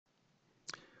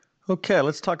Okay,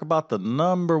 let's talk about the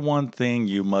number one thing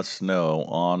you must know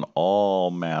on all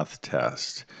math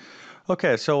tests.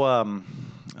 Okay, so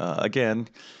again,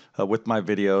 with my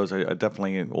videos, I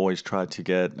definitely always try to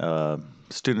get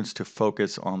students to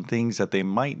focus on things that they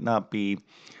might not be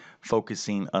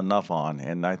focusing enough on.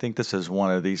 And I think this is one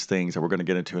of these things that we're going to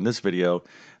get into in this video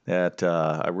that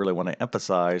I really want to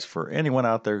emphasize for anyone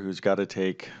out there who's got to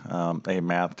take a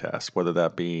math test, whether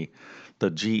that be the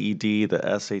GED,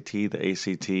 the SAT, the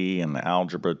ACT, and the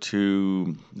Algebra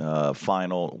 2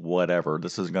 final, whatever.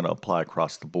 This is going to apply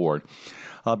across the board.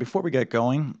 Before we get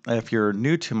going, if you're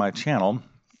new to my channel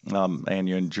and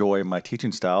you enjoy my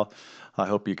teaching style, I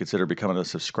hope you consider becoming a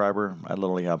subscriber. I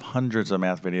literally have hundreds of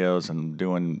math videos and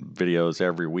doing videos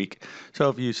every week. So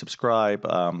if you subscribe,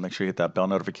 make sure you hit that bell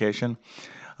notification.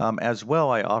 As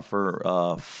well, I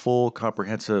offer full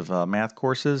comprehensive math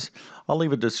courses. I'll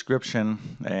leave a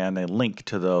description and a link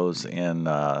to those in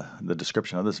the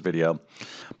description of this video.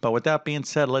 But with that being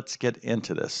said, let's get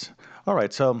into this. All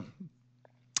right, so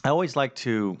I always like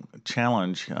to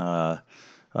challenge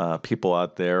people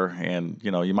out there, and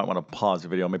you might want to pause the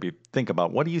video, maybe think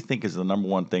about what do you think is the number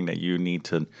one thing that you need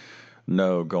to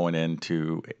know going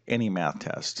into any math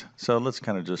test. So let's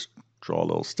kind of just draw a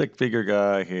little stick figure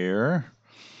guy here.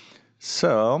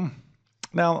 So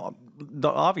now the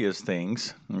obvious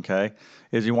things, okay,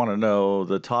 is you want to know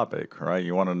the topic, right?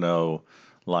 You want to know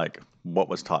like what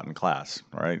was taught in class,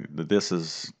 right? This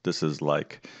is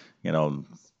like,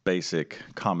 basic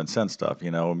common sense stuff.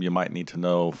 You might need to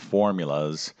know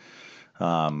formulas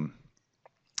um,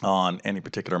 on any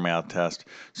particular math test.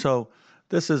 So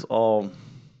this is all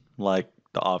like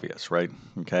the obvious, right?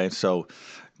 Okay, so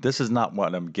this is not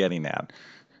what I'm getting at.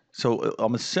 So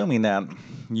I'm assuming that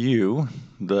you,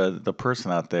 the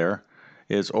person out there,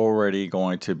 is already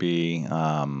going to be,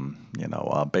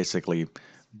 basically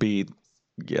be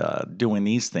doing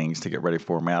these things to get ready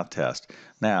for a math test.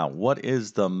 Now, what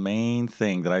is the main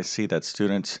thing that I see that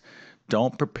students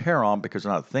don't prepare on because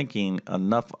they're not thinking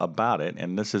enough about it?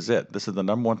 And this is it. This is the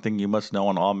number one thing you must know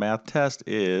on all math tests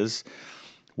is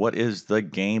what is the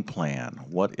game plan?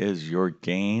 What is your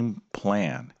game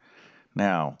plan?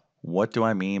 Now, what do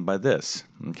I mean by this?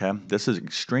 Okay, this is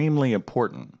extremely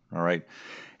important. All right,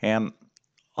 and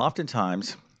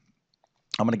oftentimes,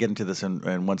 I'm going to get into this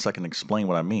in 1 second, explain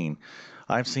what I mean.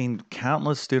 I've seen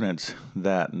countless students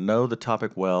that know the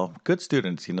topic well, good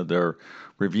students, they're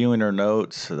reviewing their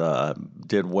notes,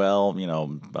 did well,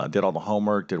 did all the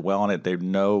homework, did well on it. They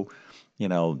know, they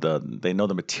know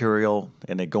the material,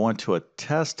 and they go into a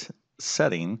test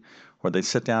setting where they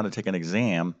sit down to take an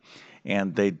exam,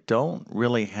 and they don't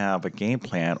really have a game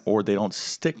plan, or they don't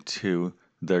stick to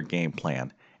their game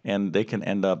plan, and they can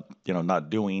end up, not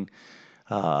doing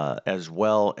as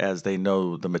well as they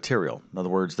know the material. In other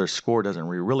words, their score doesn't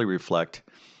really reflect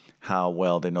how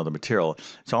well they know the material.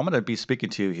 So I'm going to be speaking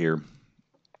to you here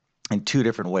in two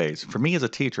different ways. For me as a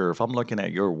teacher, if I'm looking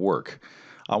at your work,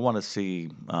 I want to see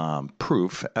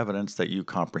proof, evidence that you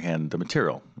comprehend the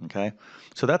material. Okay,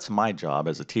 so that's my job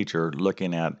as a teacher,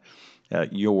 looking at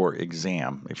your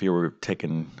exam if you were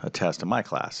taking a test in my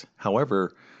class.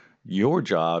 However, your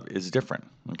job is different,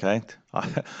 okay?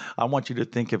 I want you to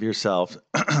think of yourself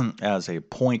as a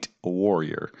point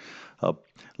warrior, uh,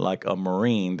 like a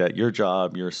Marine, that your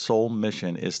job, your sole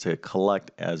mission is to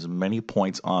collect as many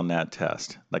points on that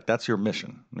test. Like that's your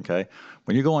mission, okay?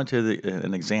 When you go into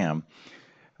an exam,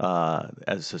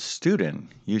 as a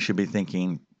student, you should be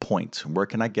thinking points. Where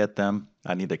can I get them?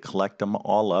 I need to collect them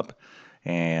all up,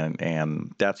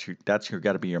 and that's your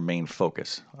got to be your main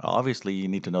focus. Obviously, you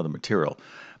need to know the material,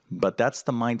 but that's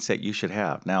the mindset you should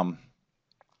have. Now,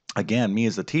 again, me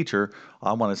as a teacher,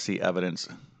 I want to see evidence.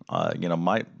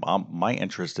 My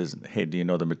interest is, hey, do you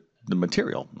know the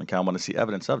material? Okay, I want to see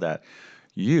evidence of that.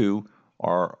 You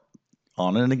are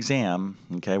on an exam,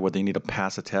 okay, whether you need to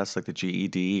pass a test like the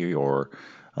GED or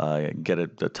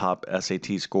get the top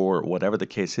SAT score, whatever the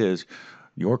case is,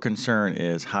 your concern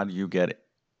is how do you get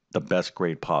the best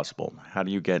grade possible? How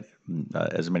do you get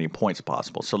as many points as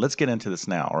possible? So let's get into this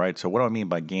now, all right? So what do I mean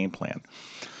by game plan?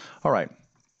 All right,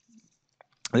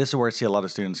 this is where I see a lot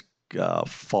of students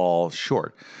fall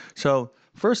short. So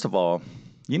first of all,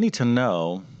 you need to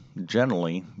know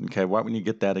generally, okay, right when you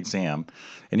get that exam,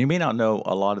 and you may not know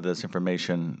a lot of this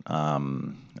information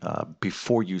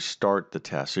before you start the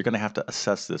test. So you're going to have to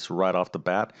assess this right off the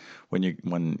bat when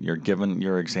you're given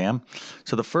your exam.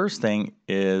 So the first thing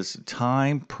is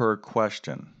time per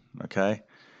question, okay?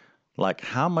 Like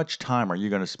how much time are you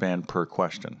going to spend per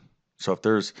question? So if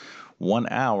there's 1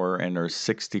 hour and there's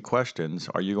 60 questions,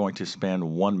 are you going to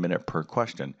spend 1 minute per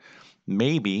question?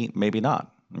 Maybe, maybe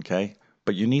not, okay?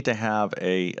 but you need to have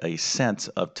a sense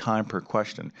of time per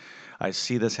question. I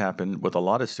see this happen with a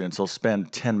lot of students. They'll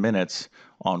spend 10 minutes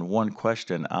on one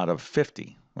question out of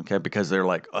 50, okay, because they're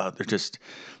like, they're just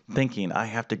thinking, I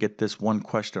have to get this one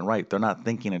question right. They're not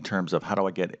thinking in terms of how do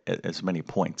I get as many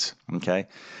points, okay?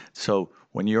 So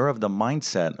when you're of the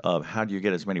mindset of how do you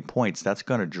get as many points, that's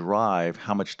going to drive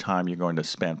how much time you're going to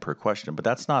spend per question. But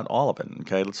that's not all of it,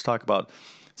 okay? Let's talk about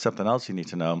something else you need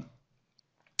to know,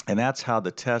 and that's how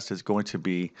the test is going to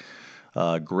be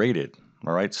graded.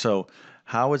 All right. So,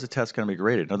 how is the test going to be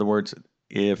graded? In other words,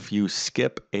 if you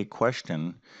skip a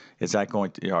question, is that going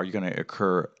to are you going to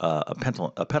incur a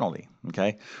penalty?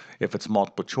 Okay. If it's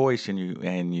multiple choice and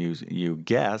you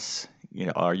guess,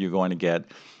 are you going to get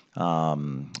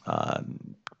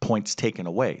points taken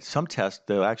away? Some tests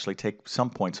they'll actually take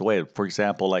some points away. For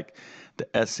example, like the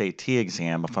SAT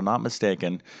exam, if I'm not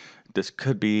mistaken, this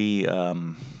could be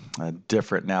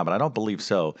different now, but I don't believe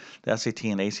so. The SAT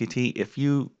and ACT, if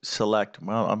you select,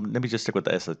 well, let me just stick with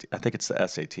the SAT. I think it's the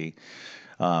SAT.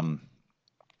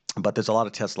 But there's a lot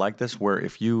of tests like this where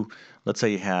if you, let's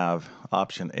say you have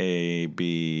option A,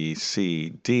 B, C,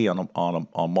 D on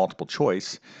multiple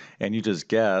choice, and you just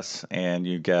guess, and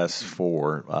you guess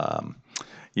for,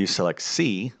 you select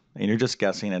C, and you're just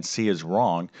guessing, and C is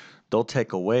wrong, they'll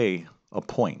take away a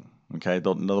point. Okay,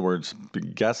 in other words,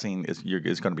 guessing is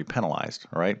going to be penalized.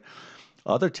 All right.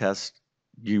 Other tests,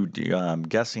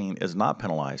 guessing is not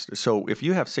penalized. So if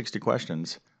you have 60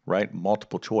 questions, right,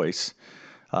 multiple choice,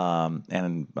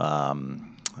 and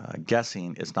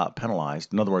guessing is not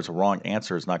penalized. In other words, a wrong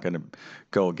answer is not going to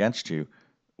go against you.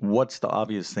 What's the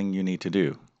obvious thing you need to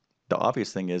do? The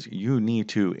obvious thing is you need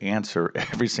to answer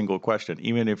every single question,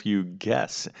 even if you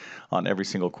guess on every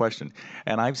single question.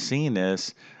 And I've seen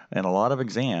this in a lot of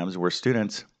exams where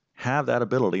students have that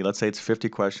ability. Let's say it's 50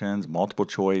 questions, multiple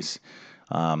choice,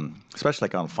 especially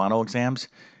like on final exams,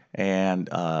 and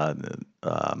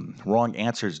wrong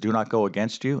answers do not go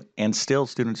against you, and still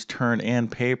students turn in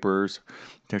papers,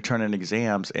 they turn in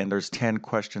exams, and there's 10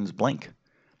 questions blank.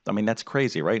 I mean, that's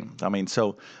crazy, right? I mean,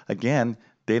 so again,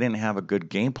 they didn't have a good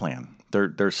game plan.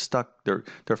 They're stuck. Their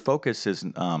focus is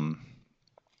on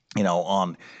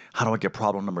how do I get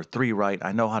problem number 3 right?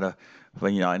 I know how to,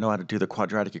 I know how to do the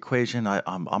quadratic equation.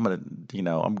 I'm gonna,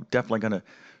 I'm definitely gonna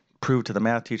prove to the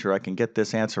math teacher I can get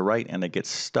this answer right, and they get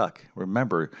stuck.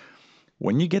 Remember,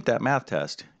 when you get that math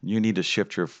test, you need to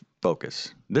shift your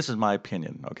focus. This is my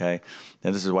opinion, okay?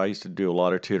 And this is why I used to do a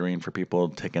lot of tutoring for people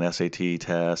taking SAT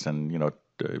tests and,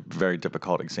 very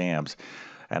difficult exams.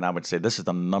 And I would say this is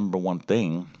the number one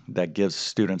thing that gives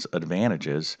students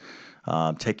advantages.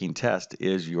 Taking tests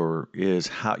is your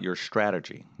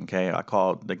strategy. Okay, I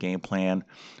call it the game plan,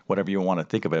 whatever you want to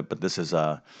think of it. But this is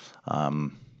what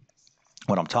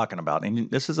I'm talking about, and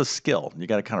this is a skill. You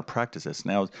got to kind of practice this.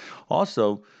 Now,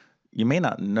 also, you may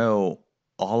not know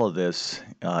all of this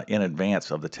in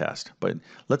advance of the test, but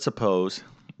let's suppose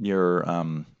you're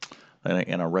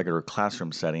in a regular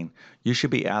classroom setting. You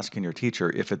should be asking your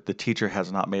teacher if the teacher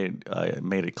has not made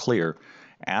it clear.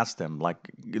 Ask them. Like,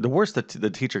 the worst that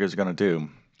the teacher is going to do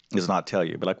is not tell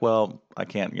you. Be like, well, I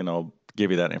can't,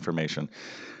 give you that information.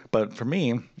 But for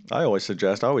me, I always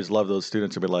love those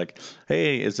students who be like,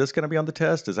 hey, is this going to be on the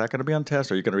test? Is that going to be on the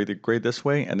test? Are you going to read the grade this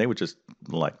way? And they would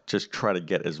just try to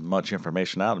get as much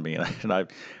information out of me. And I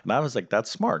was like, that's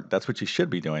smart. That's what you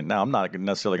should be doing. Now, I'm not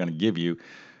necessarily going to give you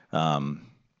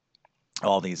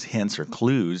all these hints or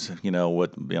clues,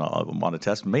 what, on a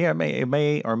test may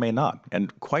or may not.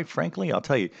 And quite frankly, I'll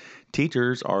tell you,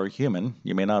 teachers are human.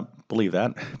 You may not believe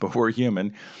that, but we're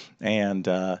human. And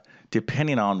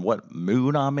depending on what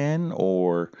mood I'm in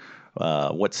or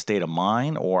what state of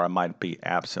mind, or I might be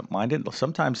absent-minded,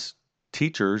 sometimes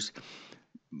teachers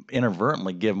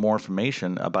inadvertently give more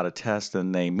information about a test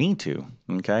than they mean to.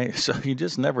 Okay, so you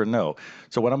just never know.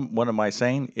 So what am I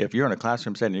saying? If you're in a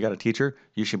classroom setting, you got a teacher,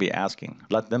 you should be asking.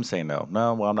 Let them say no.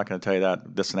 No, well, I'm not going to tell you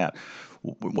that, this and that.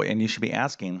 And you should be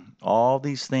asking all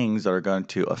these things that are going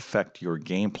to affect your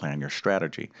game plan, your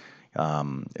strategy.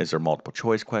 Is there multiple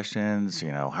choice questions?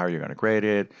 How are you going to grade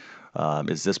it?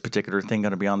 Is this particular thing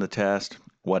going to be on the test?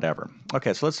 Whatever.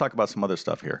 Okay, so let's talk about some other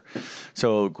stuff here.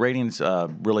 So grading's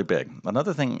really big.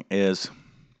 Another thing is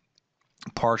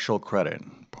partial credit.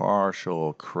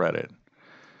 Partial credit.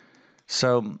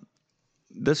 So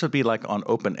this would be like on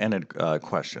open-ended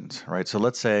questions, right? So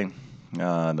let's say,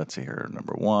 let's see here,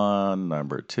 number 1,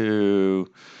 number 2,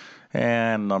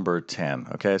 and number 10.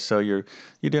 Okay, so you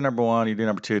do number 1, you do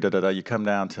number 2, you come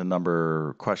down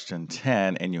to question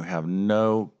 10, and you have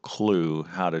no clue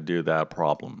how to do that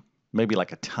problem. Maybe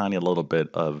like a tiny little bit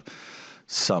of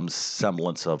some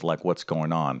semblance of like what's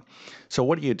going on. So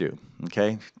what do?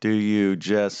 Okay, do you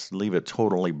just leave it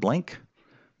totally blank?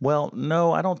 Well,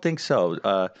 no, I don't think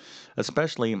so.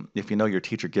 Especially if you know your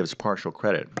teacher gives partial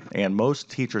credit, and most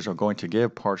teachers are going to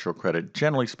give partial credit,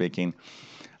 generally speaking.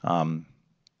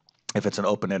 If it's an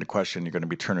open-ended question, you're going to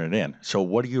be turning it in. So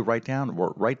what do you write down?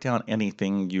 Well, write down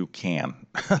anything you can.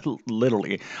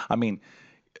 Literally. I mean,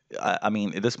 I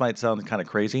mean, this might sound kind of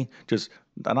crazy. Just,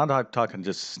 I'm not talking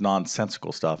just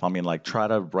nonsensical stuff. I mean, like try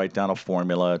to write down a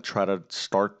formula, try to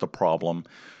start the problem,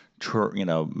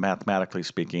 mathematically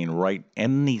speaking, write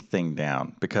anything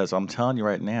down. Because I'm telling you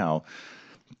right now,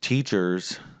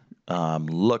 teachers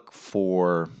look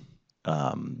for,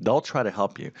 they'll try to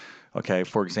help you. Okay,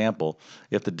 for example,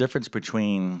 if the difference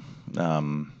between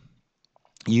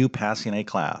you passing a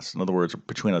class, in other words,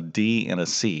 between a D and a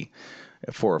C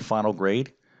for a final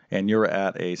grade, and you're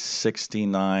at a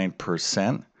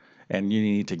 69%, and you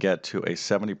need to get to a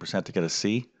 70% to get a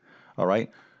C, all right?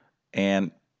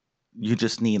 And you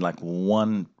just need like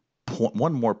one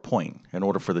more point in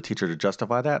order for the teacher to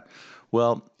justify that.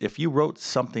 Well, if you wrote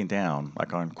something down,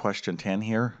 like on question 10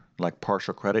 here, like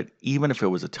partial credit, even if it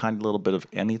was a tiny little bit of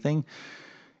anything,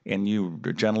 and you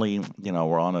generally,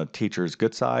 were on a teacher's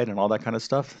good side and all that kind of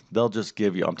stuff, they'll just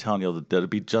give you, I'm telling you, there'll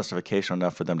be justification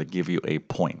enough for them to give you a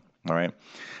point. All right.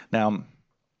 Now,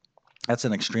 that's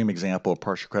an extreme example of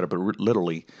partial credit, but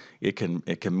literally, it can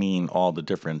mean all the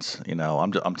difference.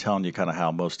 I'm telling you kind of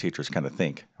how most teachers kind of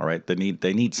think. All right, they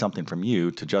need something from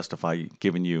you to justify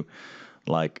giving you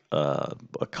like a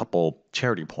couple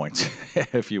charity points,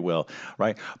 if you will,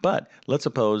 right? But let's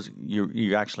suppose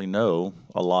you actually know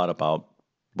a lot about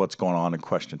what's going on in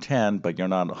question 10, but you're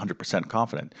not 100%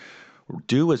 confident.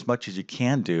 Do as much as you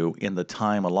can do in the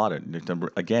time allotted.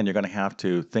 Again, you're going to have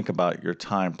to think about your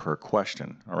time per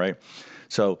question. All right.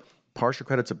 So partial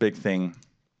credit's a big thing.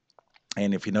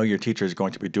 And if you know your teacher is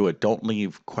going to be do it, don't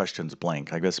leave questions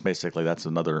blank. I guess basically that's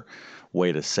another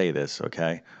way to say this.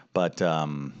 Okay. But,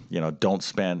 don't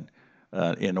spend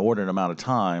an inordinate amount of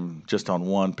time just on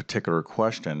one particular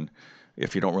question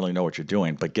if you don't really know what you're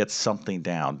doing, but get something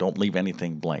down. Don't leave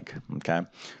anything blank, okay,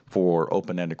 for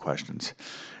open-ended questions.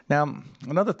 Now,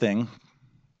 another thing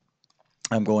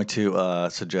I'm going to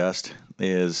suggest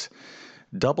is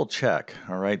double check,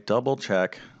 all right? Double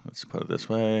check, let's put it this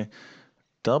way,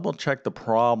 double check the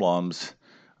problems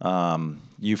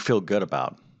you feel good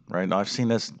about, right? Now, I've seen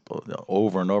this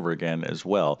over and over again as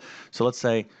well. So let's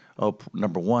say, oh,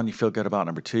 number one, you feel good about.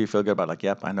 Number two, you feel good about. Like,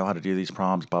 yep, I know how to do these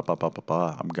problems. Blah blah blah blah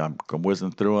blah. I'm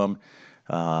whizzing through them.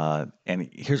 And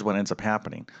here's what ends up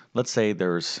happening. Let's say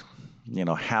there's,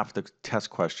 half the test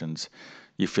questions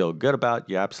you feel good about.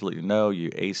 You absolutely know. You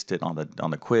aced it on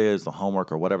the quiz, the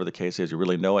homework, or whatever the case is. You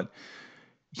really know it.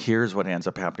 Here's what ends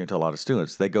up happening to a lot of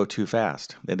students. They go too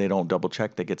fast and they don't double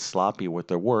check. They get sloppy with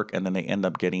their work, and then they end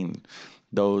up getting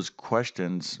those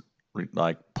questions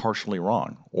like partially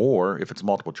wrong. Or if it's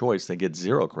multiple choice, they get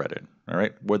 0 credit. All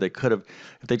right. Where they could have,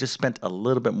 if they just spent a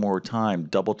little bit more time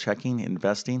double checking,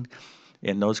 investing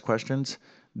in those questions,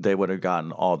 they would have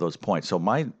gotten all those points. So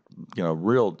my,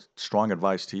 real strong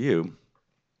advice to you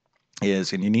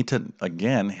is, and you need to,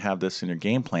 again, have this in your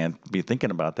game plan, be thinking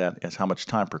about that as how much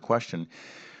time per question.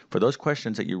 For those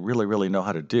questions that you really, really know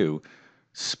how to do,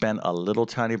 spend a little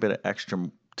tiny bit of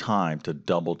extra time to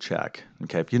double check.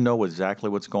 Okay, if you know exactly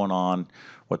what's going on,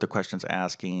 what the question's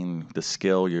asking, the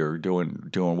skill you're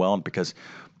doing well, because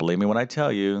believe me when I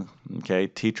tell you, okay,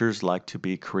 teachers like to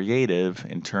be creative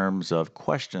in terms of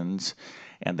questions,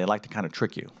 and they like to kind of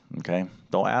trick you. Okay,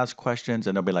 they'll ask questions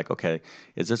and they'll be like, okay,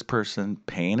 is this person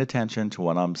paying attention to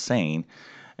what I'm saying?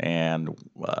 And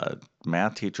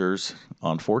math teachers,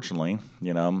 unfortunately,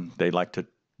 they like to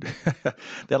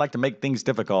they like to make things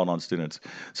difficult on students.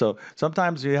 So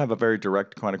sometimes you have a very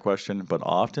direct kind of question, but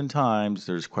oftentimes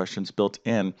there's questions built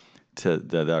in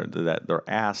that they're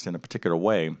asked in a particular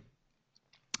way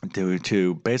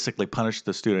to basically punish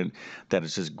the student that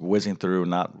is just whizzing through,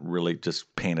 not really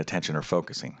just paying attention or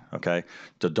focusing. Okay,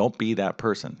 so don't be that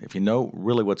person. If you know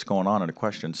really what's going on in a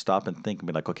question, stop and think and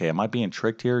be like, okay, am I being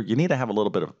tricked here? You need to have a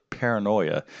little bit of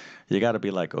paranoia. You got to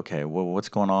be like, okay, well, what's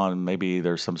going on? Maybe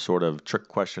there's some sort of trick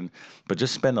question, but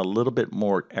just spend a little bit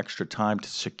more extra time to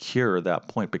secure that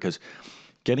point, because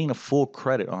getting a full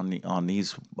credit on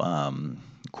these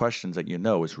questions that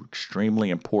is extremely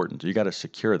important. You got to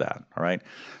secure that. All right.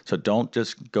 So don't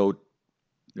just go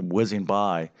whizzing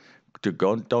by.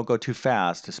 Don't go too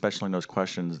fast, especially in those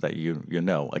questions that you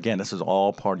know. Again, this is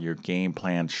all part of your game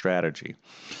plan strategy.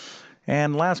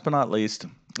 And last but not least,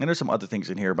 and there's some other things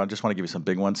in here, but I just want to give you some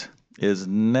big ones, is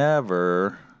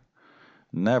never,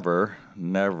 never,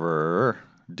 never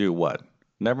do what?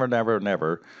 Never, never,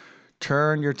 never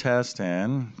turn your test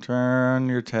in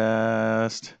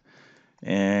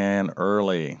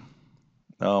early.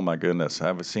 Oh my goodness,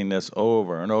 I've seen this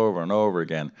over and over and over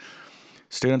again.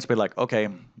 Students be like, okay,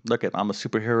 look it, I'm a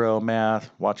superhero, math,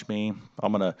 watch me.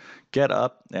 I'm going to get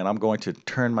up and I'm going to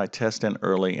turn my test in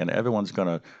early, and everyone's going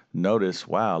to notice,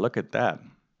 wow, look at that.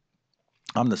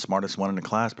 I'm the smartest one in the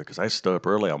class because I stood up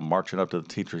early. I'm marching up to the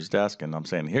teacher's desk and I'm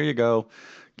saying, here you go.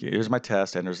 Here's my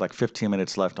test. And there's like 15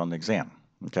 minutes left on the exam.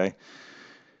 Okay.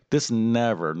 This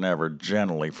never, never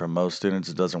generally for most students,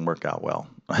 it doesn't work out well.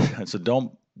 So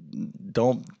don't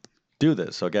do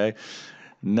this. Okay.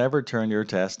 Never turn your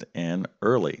test in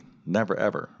early. Never,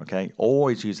 ever. Okay.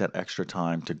 Always use that extra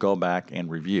time to go back and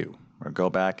review or go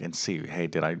back and see, hey,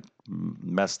 did I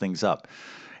mess things up?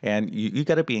 And you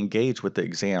got to be engaged with the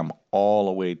exam all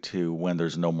the way to when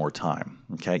there's no more time.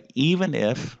 Okay. Even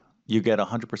if you get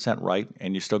 100% right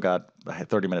and you still got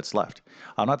 30 minutes left.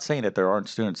 I'm not saying that there aren't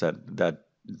students that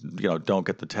don't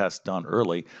get the test done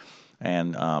early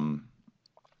and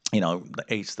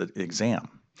ace the exam.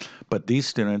 But these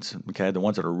students, okay, the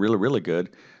ones that are really, really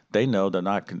good, they know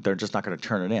they're just not going to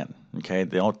turn it in. Okay,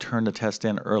 they don't turn the test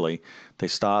in early. They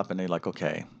stop and they're like,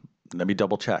 okay, let me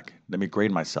double check. Let me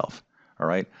grade myself. All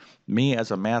right. Me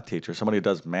as a math teacher, somebody who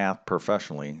does math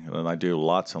professionally, and I do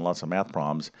lots and lots of math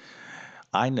problems,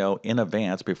 I know in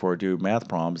advance before I do math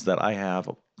problems that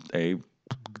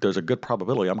there's a good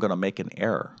probability I'm going to make an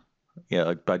error. Yeah,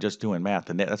 like by just doing math,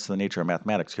 and that's the nature of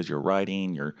mathematics because you're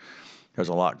writing, there's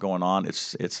a lot going on.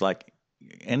 It's like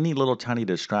any little tiny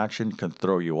distraction can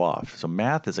throw you off. So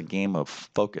math is a game of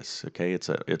focus. Okay,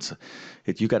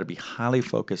 you got to be highly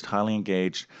focused, highly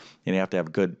engaged, and you have to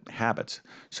have good habits.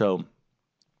 So,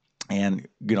 and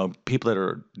people that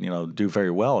are do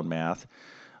very well in math,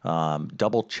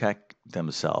 double check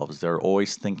themselves. They're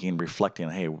always thinking, reflecting.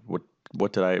 Hey,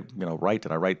 what did I write?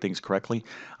 Did I write things correctly?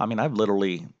 I mean, I've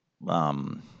literally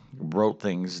wrote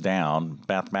things down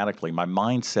mathematically. My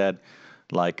mind said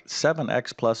like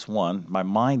 7x plus 1. My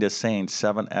mind is saying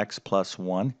 7x plus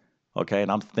 1. Okay,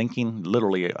 and I'm thinking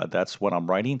literally that's what I'm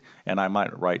writing, and I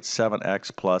might write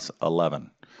 7x plus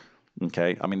 11.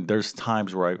 Okay, I mean, there's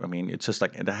times where it's just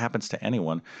like it happens to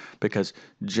anyone because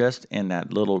just in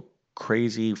that little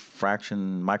crazy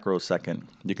fraction microsecond,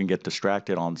 you can get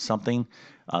distracted on something,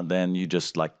 then you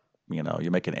just like,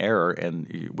 you make an error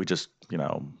and we just,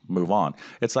 move on.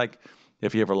 It's like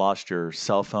if you ever lost your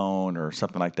cell phone or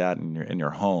something like that in your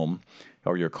home,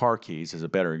 or your car keys is a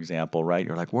better example, right?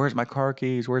 You're like, where's my car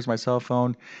keys? Where's my cell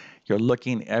phone? You're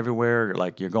looking everywhere. You're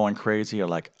like, you're going crazy. You're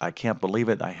like, I can't believe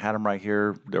it. I had them right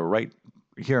here. They're right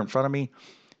here in front of me.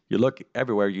 You look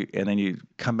everywhere, and then you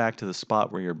come back to the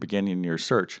spot where you're beginning your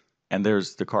search, and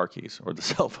there's the car keys or the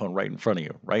cell phone right in front of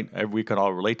you, right? We can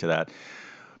all relate to that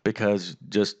because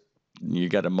just you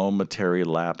got a momentary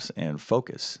lapse in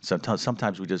focus.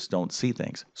 Sometimes we just don't see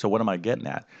things. So what am I getting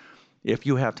at? If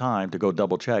you have time to go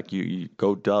double check, you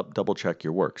go double check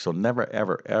your work. So never,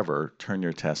 ever, ever turn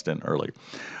your test in early.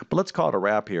 But let's call it a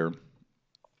wrap here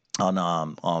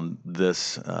on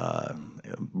this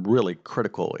really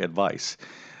critical advice.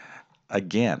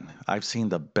 Again, I've seen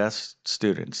the best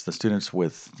students, the students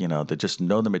with, that just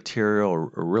know the material are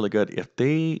really good. If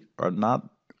they are not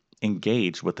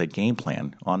engaged with a game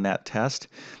plan on that test,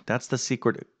 that's the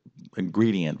secret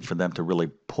ingredient for them to really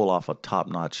pull off a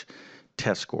top-notch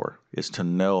test score, is to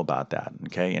know about that.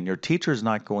 Okay, and your teacher is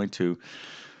not going to,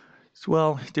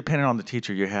 well, depending on the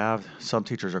teacher you have, some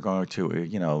teachers are going to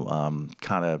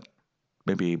kind of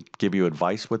maybe give you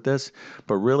advice with this,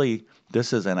 but really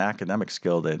this is an academic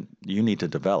skill that you need to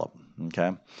develop.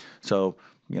 Okay, so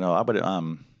I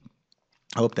would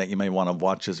hope that you may want to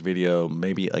watch this video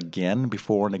maybe again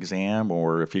before an exam,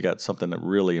 or if you got something that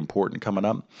really important coming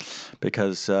up,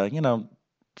 because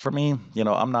for me,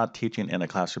 I'm not teaching in a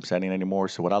classroom setting anymore.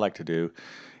 So what I like to do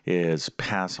is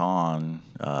pass on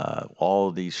all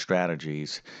of these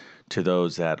strategies to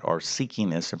those that are seeking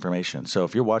this information. So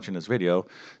if you're watching this video,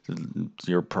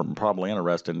 you're probably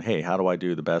interested in, hey, how do I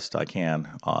do the best I can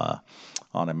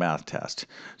on a math test?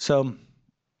 So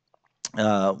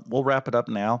we'll wrap it up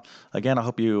now. Again, I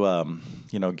hope you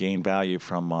gain value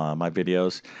from my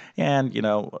videos, and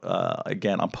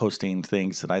again, I'm posting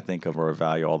things that I think of are of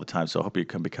value all the time. So I hope you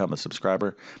can become a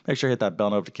subscriber. Make sure you hit that bell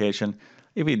notification.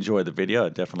 If you enjoyed the video,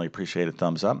 I'd definitely appreciate a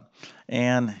thumbs up.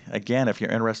 And again, if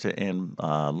you're interested in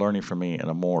learning from me in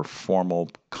a more formal,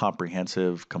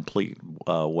 comprehensive, complete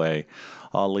way,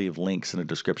 I'll leave links in the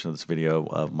description of this video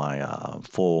of my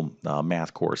full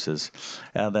math courses.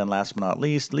 And then last but not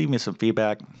least, leave me some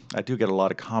feedback. I do get a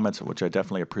lot of comments, which I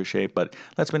definitely appreciate, but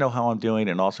lets me know how I'm doing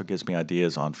and also gives me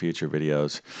ideas on future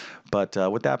videos. But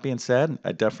with that being said,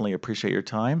 I definitely appreciate your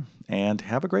time and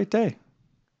have a great day.